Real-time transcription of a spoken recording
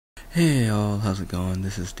Hey y'all, how's it going?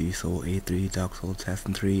 This is Diesel A3 Dark Souls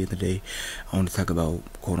Assassin 3, and today I want to talk about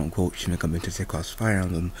quote unquote Shin Megami Tensei Cross Fire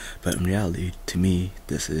Emblem, but in reality, to me,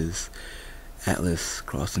 this is Atlus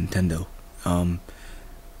Cross Nintendo.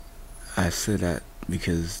 I say that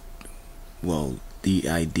because, well, the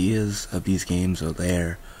ideas of these games are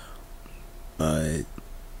there, but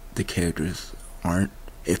the characters aren't.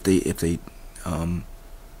 If they, um,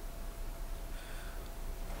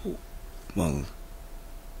 well,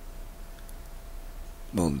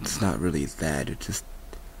 it's not really that. It's just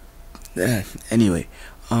anyway,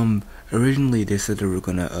 originally they said they were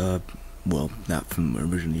gonna, well, not from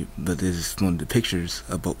originally, but this is one of the pictures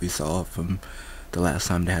of what we saw from the last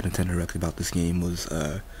time they had Nintendo Direct about this game was,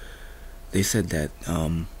 they said that,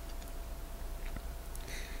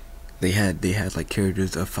 they had like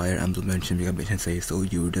characters of Fire Emblem and Shin Megami Tensei, so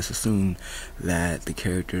you would just assume that the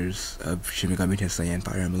characters of Shin Megami Tensei and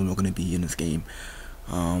Fire Emblem are gonna be in this game.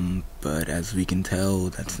 But as we can tell,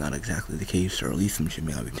 that's not exactly the case, or at least from Shin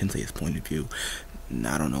Megami Tensei's point of view.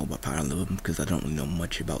 I don't know about Fire Emblem because I don't really know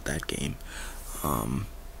much about that game.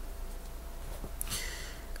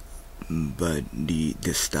 But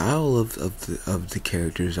the style of the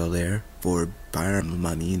characters are there for Fire Emblem.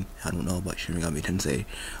 I mean, I don't know about Shin Megami Tensei,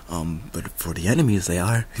 but for the enemies they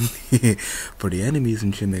are. For the enemies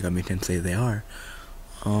in Shin Megami Tensei they are.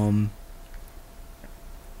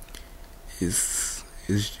 It's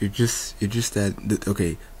just that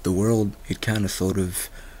okay, the world, it kind of sort of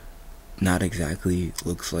not exactly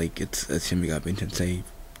looks like it's a Shin Megami Tensei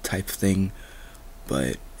type thing,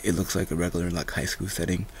 but it looks like a regular like high school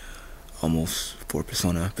setting almost for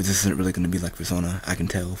Persona. But this isn't really going to be like Persona, I can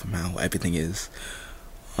tell from how everything is.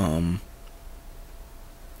 Now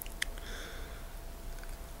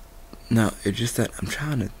it's just that I'm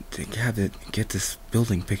trying to have it get this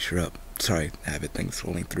building picture up. Sorry, I have it thing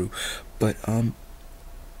scrolling through, but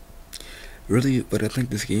really, what I think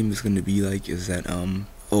this game is going to be like is that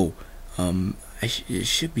it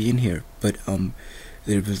should be in here, but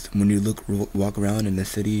there was, when you walk around in the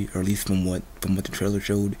city, or at least from what the trailer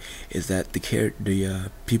showed, is that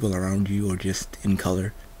the people around you are just in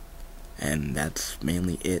color, and that's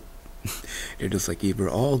mainly it. They're just like either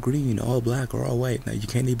all green, all black, or all white. Now you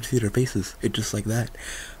can't even see their faces. It's just like that.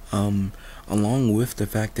 Along with the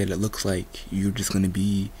fact that it looks like you're just gonna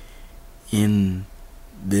be in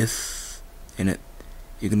this,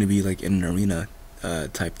 you're gonna be like in an arena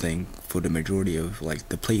type thing for the majority of like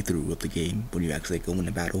the playthrough of the game when you actually go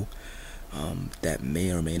into battle. That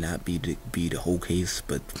may or may not be the whole case,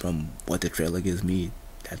 but from what the trailer gives me,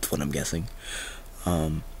 that's what I'm guessing.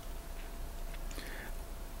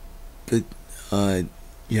 But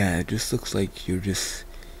yeah, it just looks like you're just,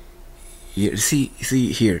 yeah. See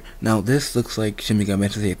here. Now this looks like Shin Megami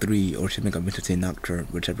Tensei 3 or Shin Megami Tensei Nocturne,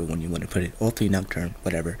 whichever one you want to put it, or 3 Nocturne,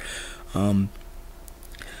 whatever.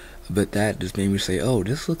 But that just made me say, oh,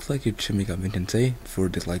 this looks like it's Shin Megami Tensei for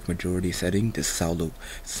the like majority setting. This is how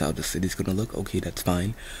the city's gonna look. Okay, that's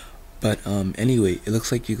fine. But anyway, it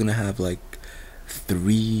looks like you're gonna have like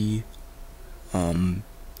 3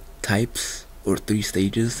 types or 3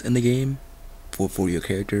 stages in the game for your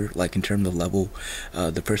character, like in terms of level.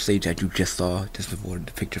 The first stage that you just saw just before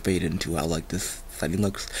the picture faded into how like this setting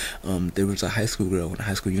looks, there was a high school girl in a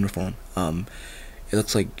high school uniform. It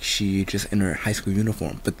looks like she just in her high school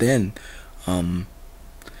uniform, but then and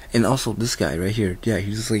also this guy right here, yeah,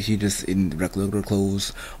 he just in regular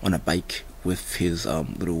clothes on a bike with his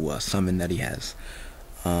little summon that he has.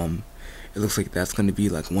 It looks like that's going to be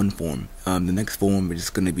like one form. The next form is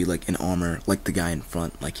going to be like in armor, like the guy in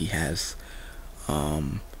front, like he has.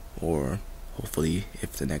 Or hopefully,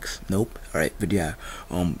 if the next, nope. Alright, but yeah,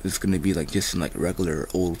 it's going to be like just in like regular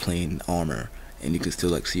old plain armor, and you can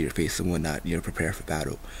still like see your face and whatnot. You're prepared for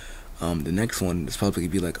battle. The next one is probably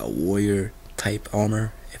going to be like a warrior type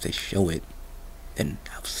armor. If they show it, then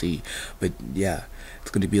I'll see. But yeah,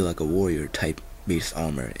 it's going to be like a warrior type base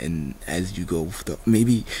armor, and as you go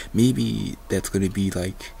maybe that's going to be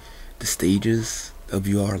like the stages of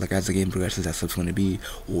UR, like as the game progresses, that's what's going to be,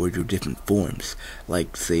 or your different forms,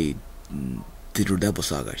 like say Digital Devil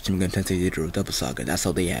Saga, Shin Megami Tensei Digital Devil Saga. That's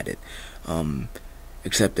how they had it,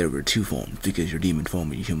 except there were 2 forms, because your demon form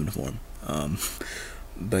and your human form.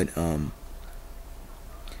 But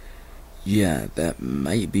yeah, that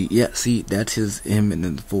might be, yeah, see, that's him in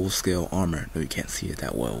the full scale armor. No, you can't see it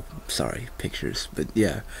that well, sorry, pictures, but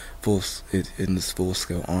yeah, in this full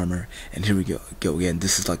scale armor. And here we go again,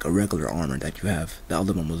 this is like a regular armor that you have. The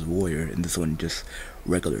other one was warrior, and this one just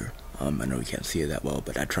regular. I know you can't see it that well,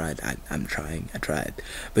 but I tried. I'm trying. I tried.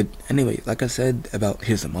 But anyway, like I said about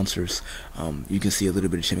Here's the Monsters, you can see a little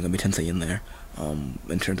bit of Shin Megami Tensei in there,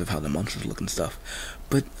 in terms of how the monsters look and stuff.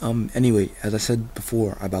 But anyway, as I said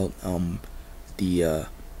before about the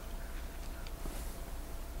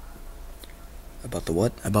about the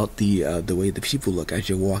what? About the way the people look as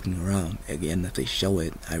you're walking around. Again, if they show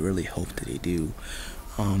it, I really hope that they do.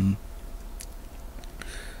 But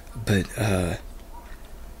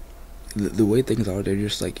the way things are, they're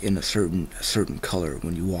just like in a certain color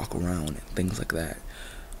when you walk around and things like that.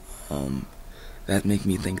 That make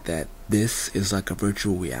me think that this is like a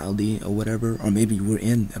virtual reality or whatever, or maybe we're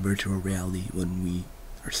in a virtual reality when we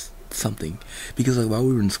are something. Because like while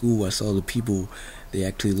we were in school, I saw the people, they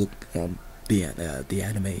actually look the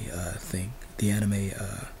anime thing, the anime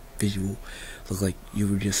visual look like you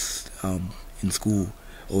were just in school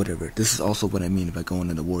or whatever. This is also what I mean by going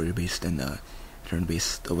into warrior based and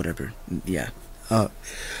turn-based or whatever. Yeah. But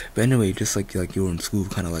anyway, just like you were in school,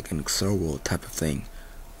 kind of like an Excel world type of thing.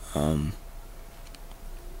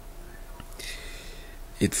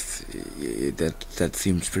 That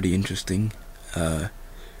seems pretty interesting.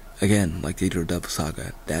 Again, like the Devil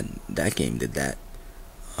Saga, that game did that.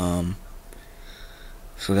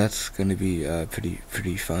 So that's gonna be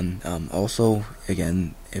pretty fun. Also,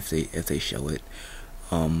 again, if they show it,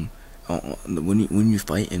 when you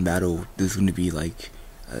fight in battle, there's gonna be like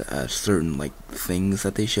certain like things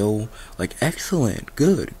that they show, like excellent,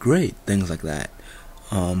 good, great, things like that.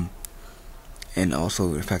 And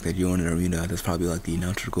also the fact that you're in an arena, there's probably like the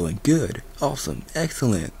announcer going, good, awesome,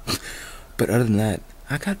 excellent. But other than that,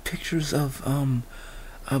 I got pictures of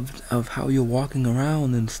how you're walking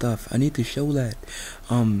around and stuff. I need to show that.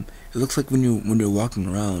 It looks like when you're walking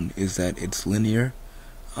around is that it's linear.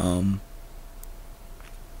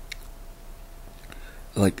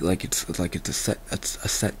 Like it's a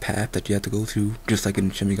set path that you have to go through, just like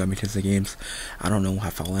in Shin Megami Tensei games. I don't know how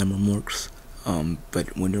Fire Emblem works.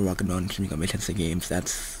 But when you're walking on Shin Megami Tensei games,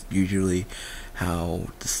 that's usually how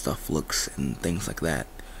the stuff looks and things like that.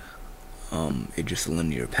 It's just a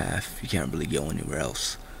linear path. You can't really go anywhere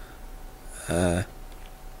else.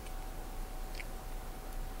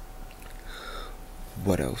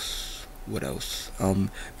 What else? But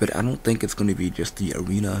I don't think it's going to be just the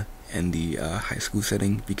arena and the high school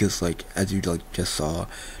setting, because like as you like just saw,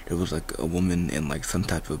 there was like a woman in like some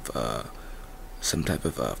type of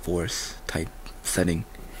forest type setting.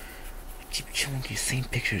 I keep showing you same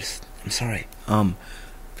pictures. I'm sorry.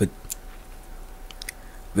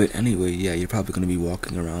 But anyway, yeah, you're probably gonna be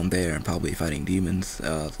walking around there and probably fighting demons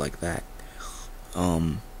like that.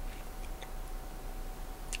 Well,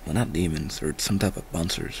 not demons, or some type of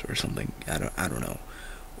monsters or something. I don't know.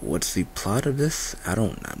 What's the plot of this? I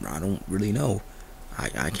don't really know.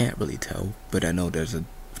 I can't really tell, but I know there's a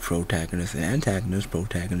protagonist and antagonist.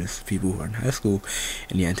 Protagonist, people who are in high school,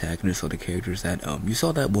 and the antagonists are the characters that you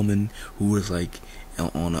saw that woman who was like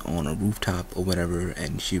on a rooftop or whatever,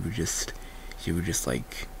 and she was just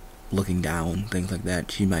like looking down, things like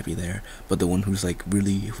that. She might be there, but the one who's like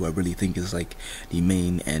who I really think is like the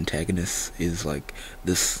main antagonist is like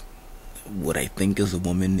this, what I think is a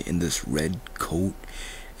woman in this red coat,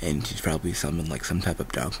 and she's probably summoned like some type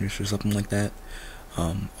of darkness or something like that.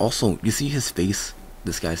 Also, you see his face,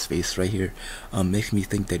 this guy's face right here, makes me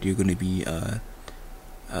think that you're gonna be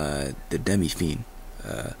the Demi-Fiend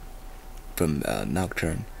from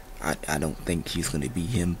Nocturne. I don't think he's gonna be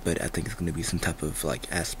him, but I think it's gonna be some type of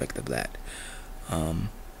like aspect of that.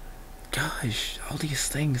 Gosh, all these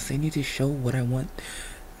things, they need to show what I want.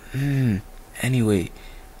 Anyway,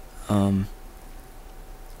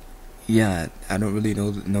 yeah, I don't really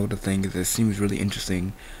know the thing. It seems really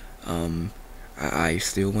interesting. I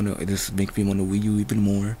still wanna. This makes me wanna Wii U even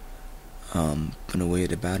more. From the way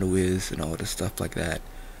the battle is and all the stuff like that.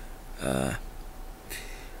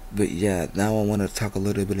 But yeah, now I want to talk a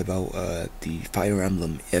little bit about the Fire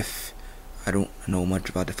Emblem If. I don't know much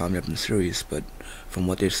about the Fire Emblem series, but from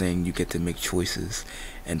what they're saying, you get to make choices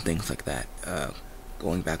and things like that,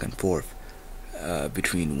 going back and forth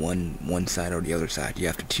between one side or the other side. You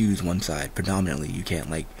have to choose one side predominantly. You can't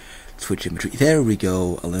like switch in between. There we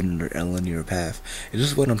go, a linear path. This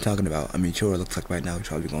is what I'm talking about. I mean, sure, it looks like right now you're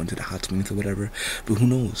probably going to the hot springs or whatever, but who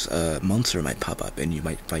knows? A monster might pop up and you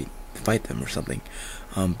might fight them or something.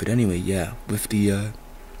 But anyway, yeah, with the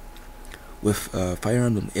Fire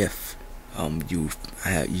Emblem If, you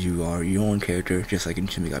are your own character, just like in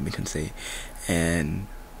Shin Megami Tensei, and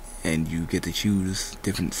you get to choose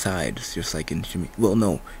different sides, just like in well,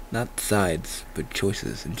 no, not sides, but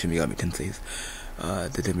choices in Shin Megami Tensei.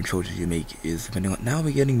 The different choices you make is depending on. Now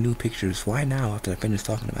we're getting new pictures. Why now? After I finish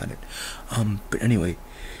talking about it. But anyway,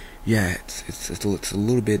 Yeah, it's a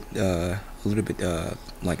little bit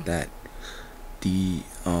like that. The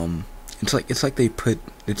it's like they put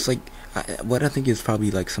it's like what I think is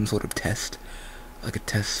probably like some sort of test, like a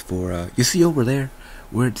test for you see over there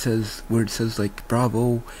where it says like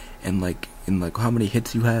bravo and like in like how many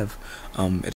hits you have.